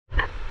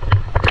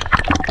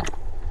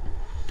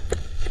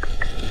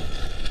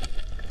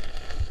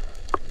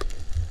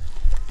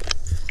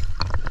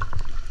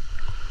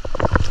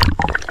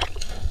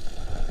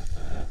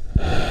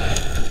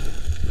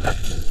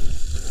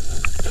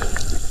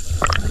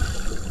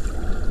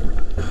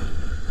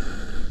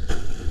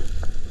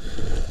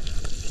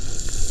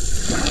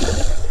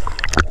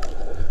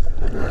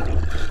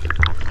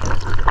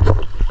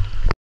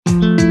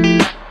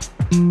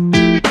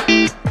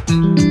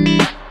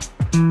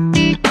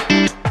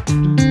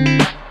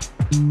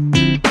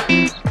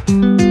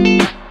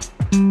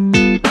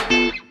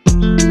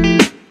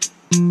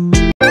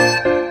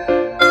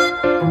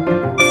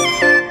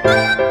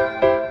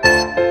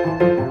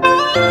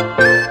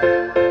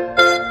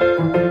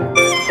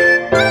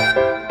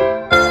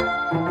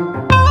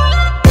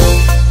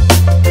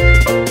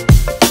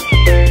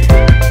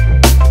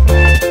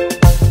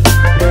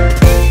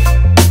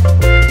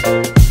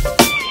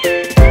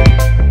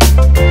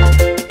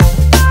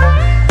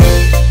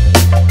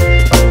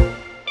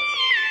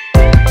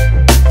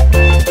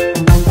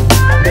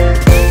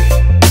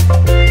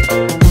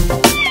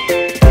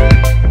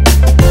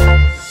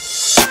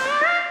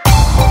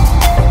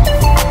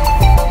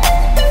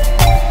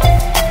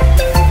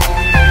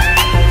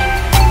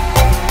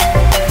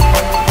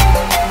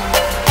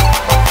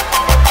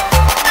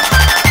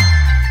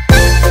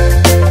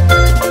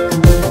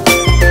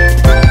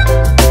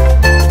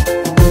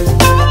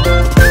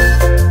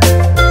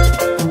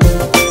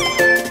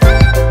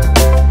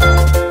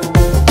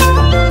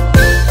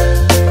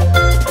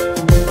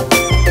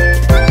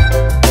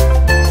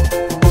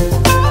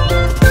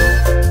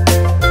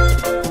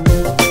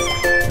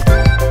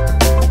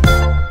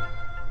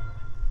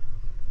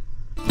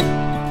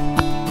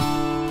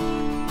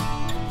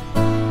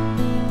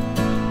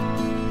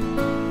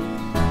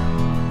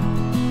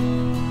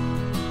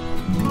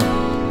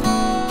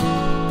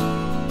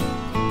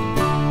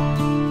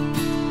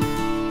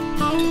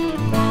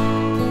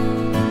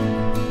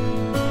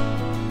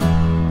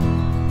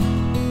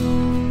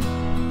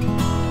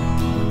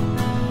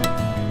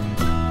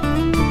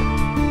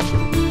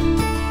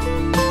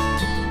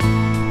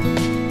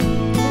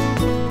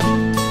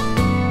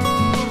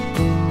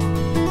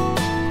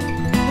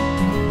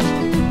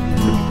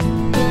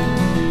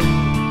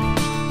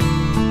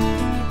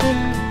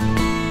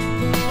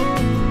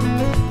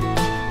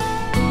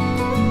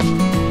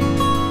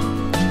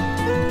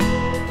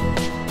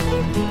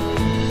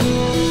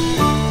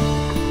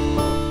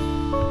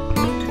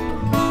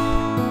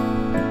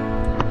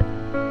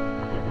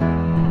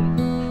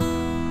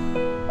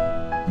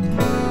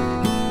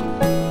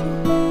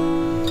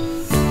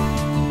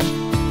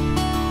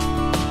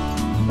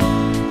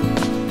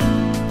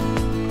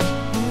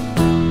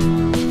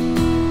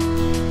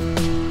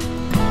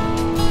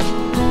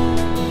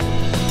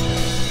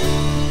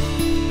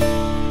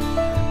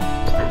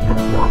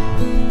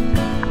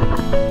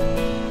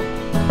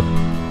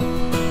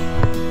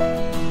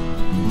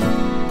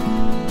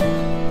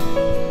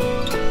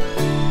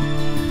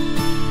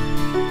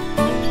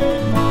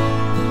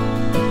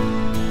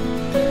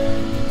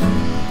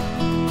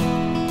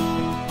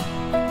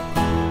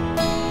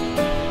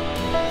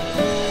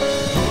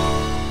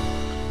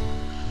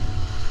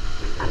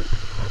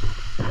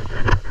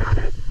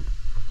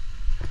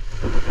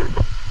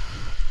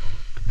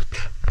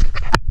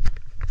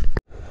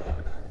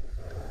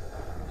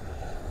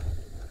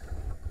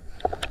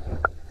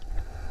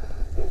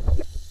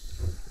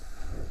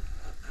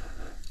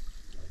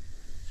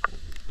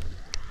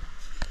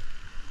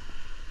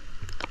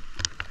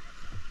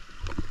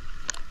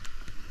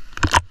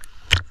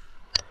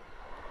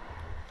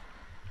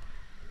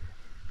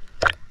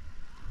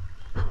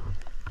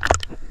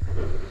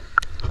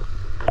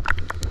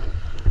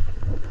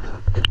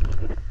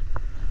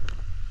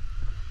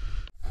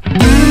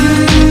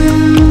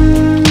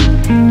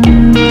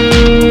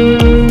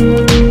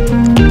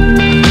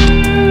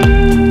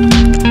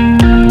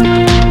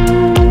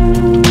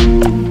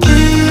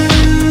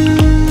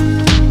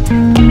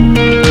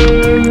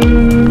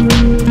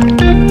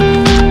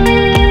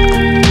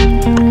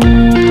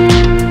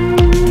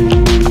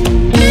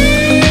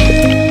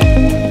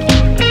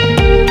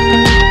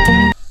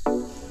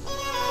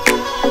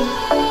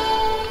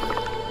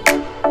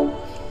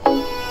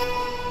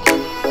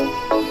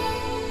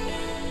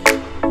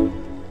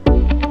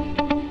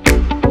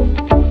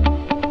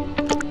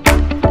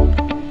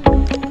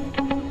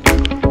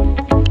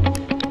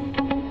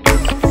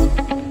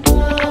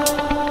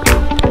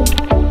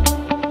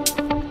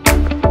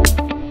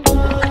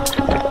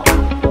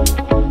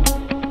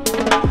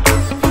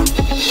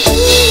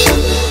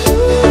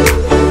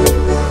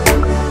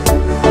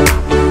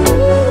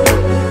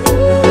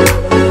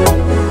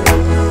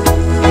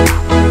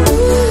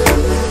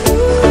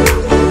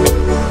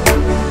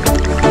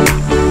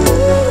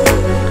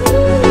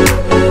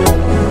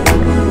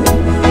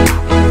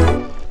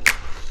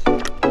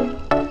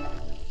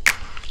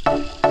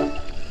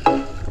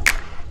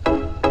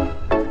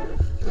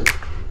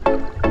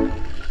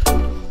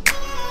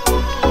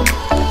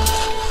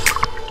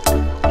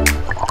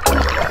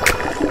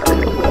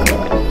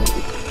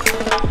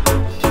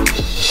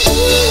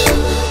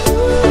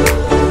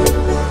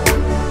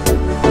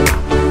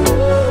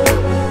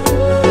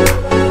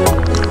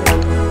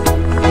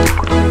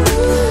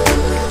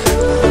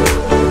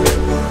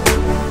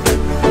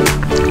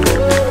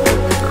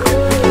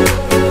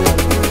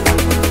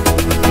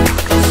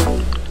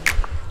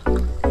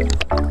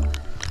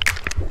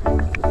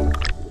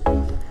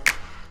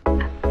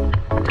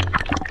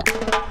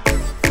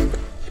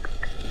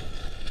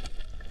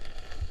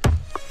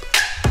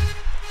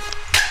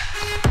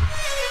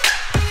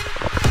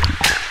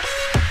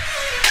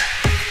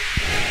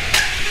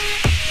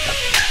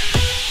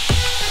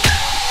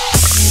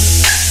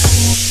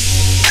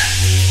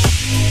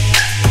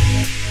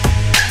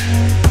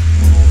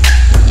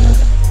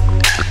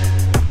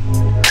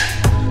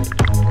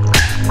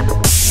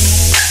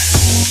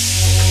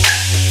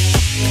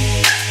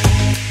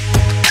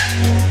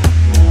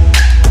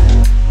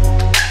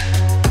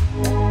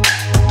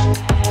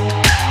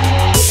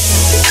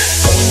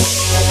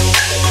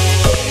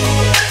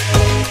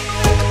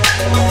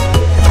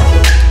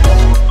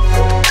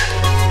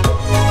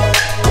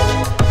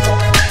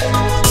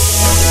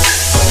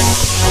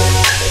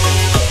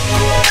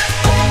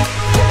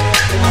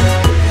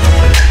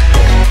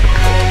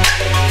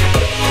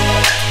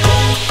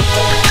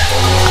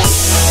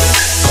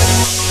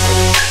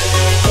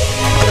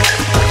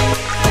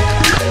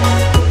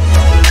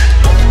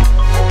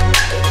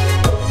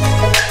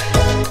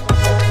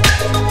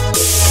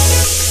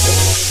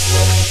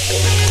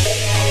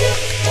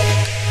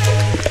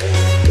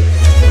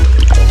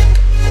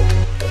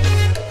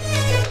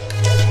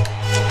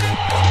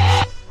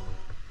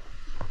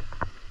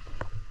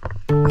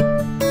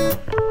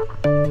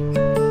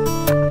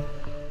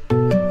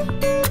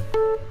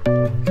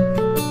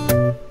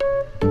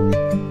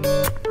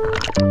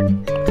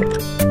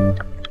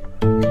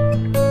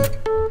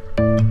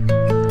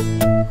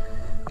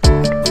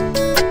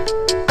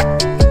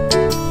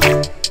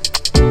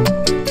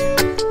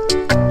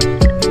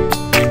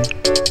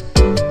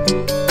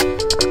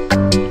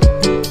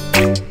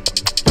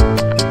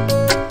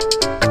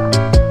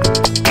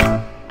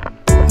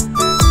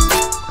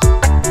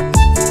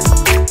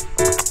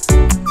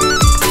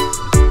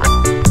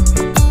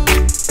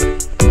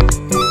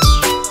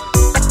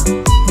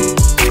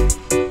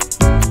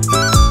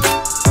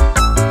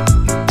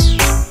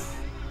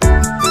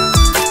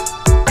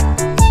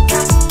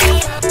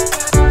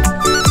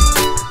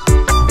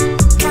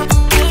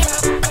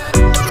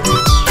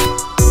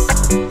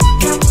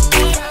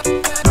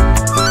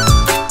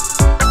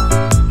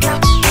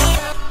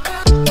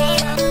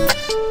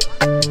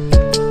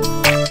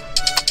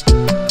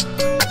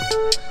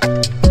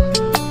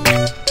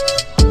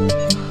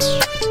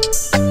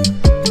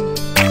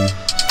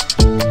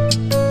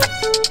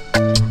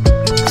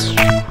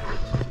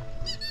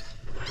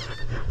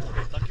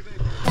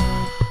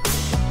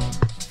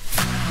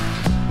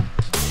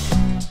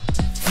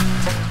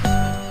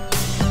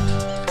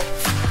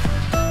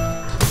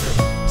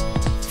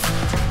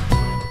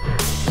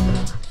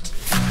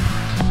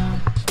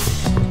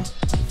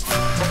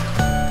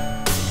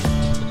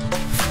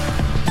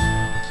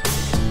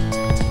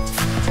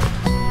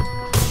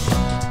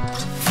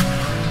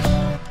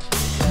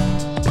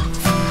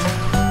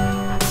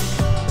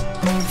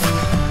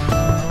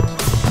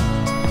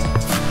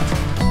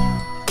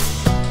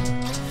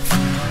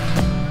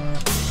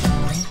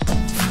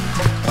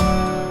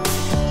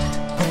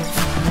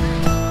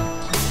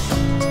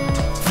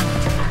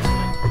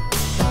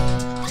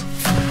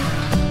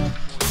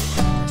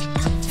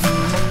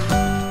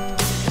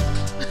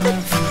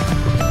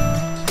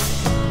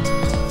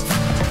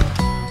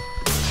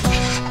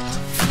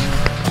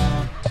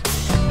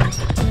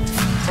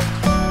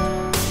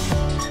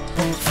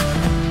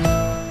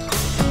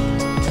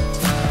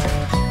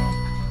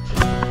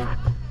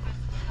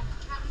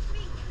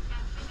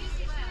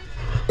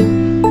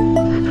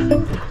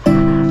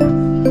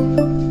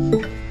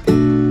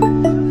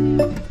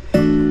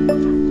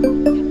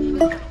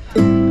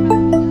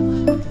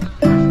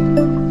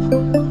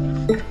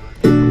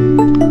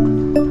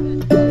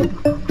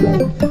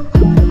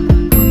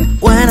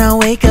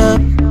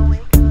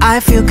I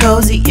feel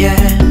cozy,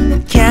 yeah.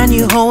 Can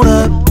you hold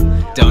up?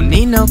 Don't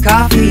need no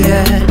coffee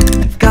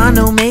yet. Got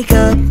no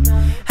makeup.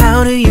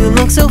 How do you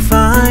look so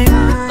fine?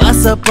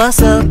 Bust up,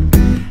 bust up.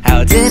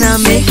 How did I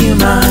make you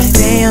mine?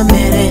 Stay a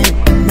minute,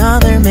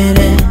 another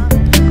minute.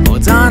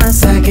 Hold on a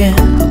second,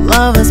 I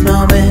love this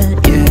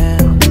moment, yeah.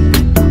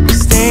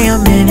 Stay a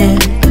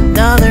minute,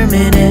 another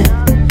minute.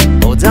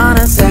 Hold on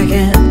a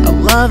second, I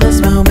love this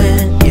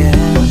moment, yeah.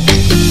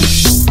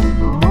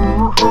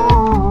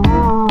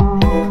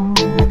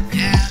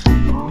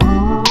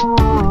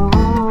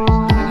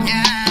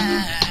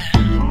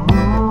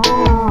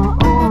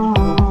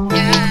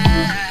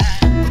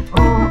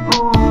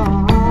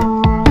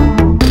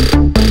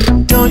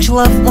 Don't you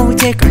love when we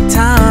take our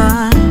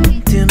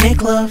time to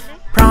make love?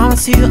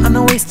 Promise you I'm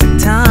not wasting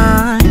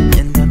time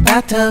in the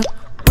bathtub.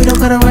 We don't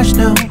gotta rush,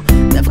 no.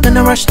 Never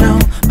gonna rush, no.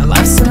 My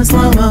life's in a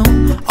slow-mo,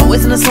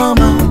 always in a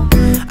slow-mo.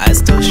 I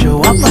still show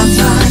up on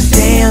time.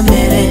 Stay a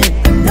minute,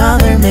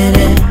 another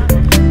minute.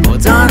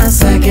 Hold on a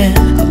second,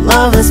 I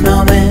love this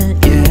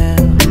moment, yeah.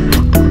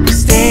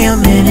 Stay a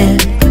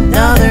minute,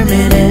 another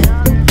minute.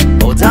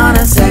 Hold on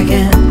a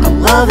second, I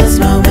love this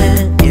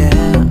moment, yeah.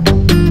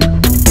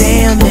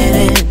 Stay a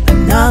minute,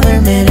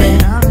 another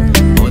minute.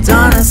 Hold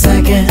on a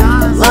second,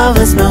 I love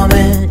this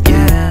moment,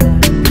 yeah.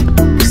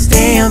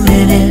 Stay a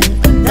minute,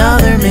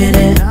 another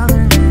minute.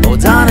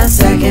 Hold on a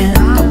second,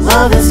 I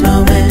love this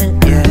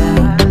moment, yeah.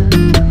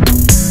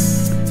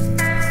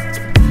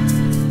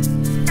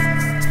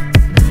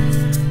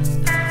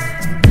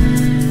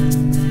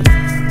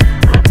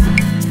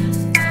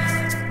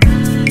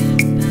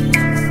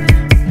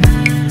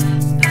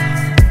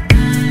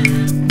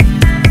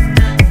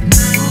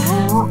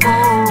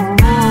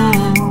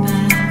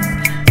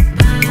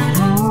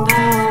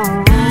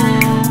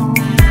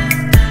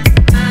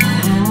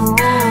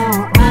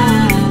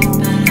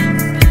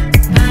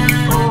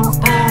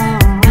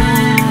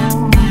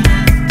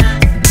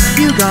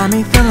 Got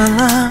me feeling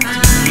loved,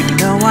 even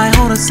though I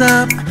hold us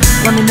up.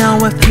 Let me know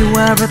if you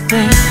ever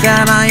think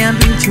that I am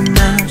being too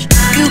much.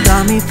 You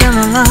got me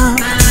feeling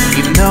loved,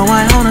 even though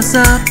I hold us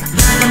up.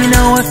 Let me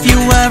know if you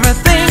ever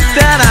think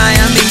that I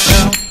am being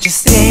so.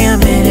 Just stay a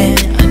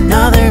minute,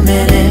 another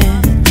minute.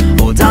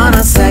 Hold on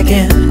a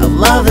second, I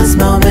love this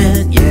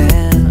moment.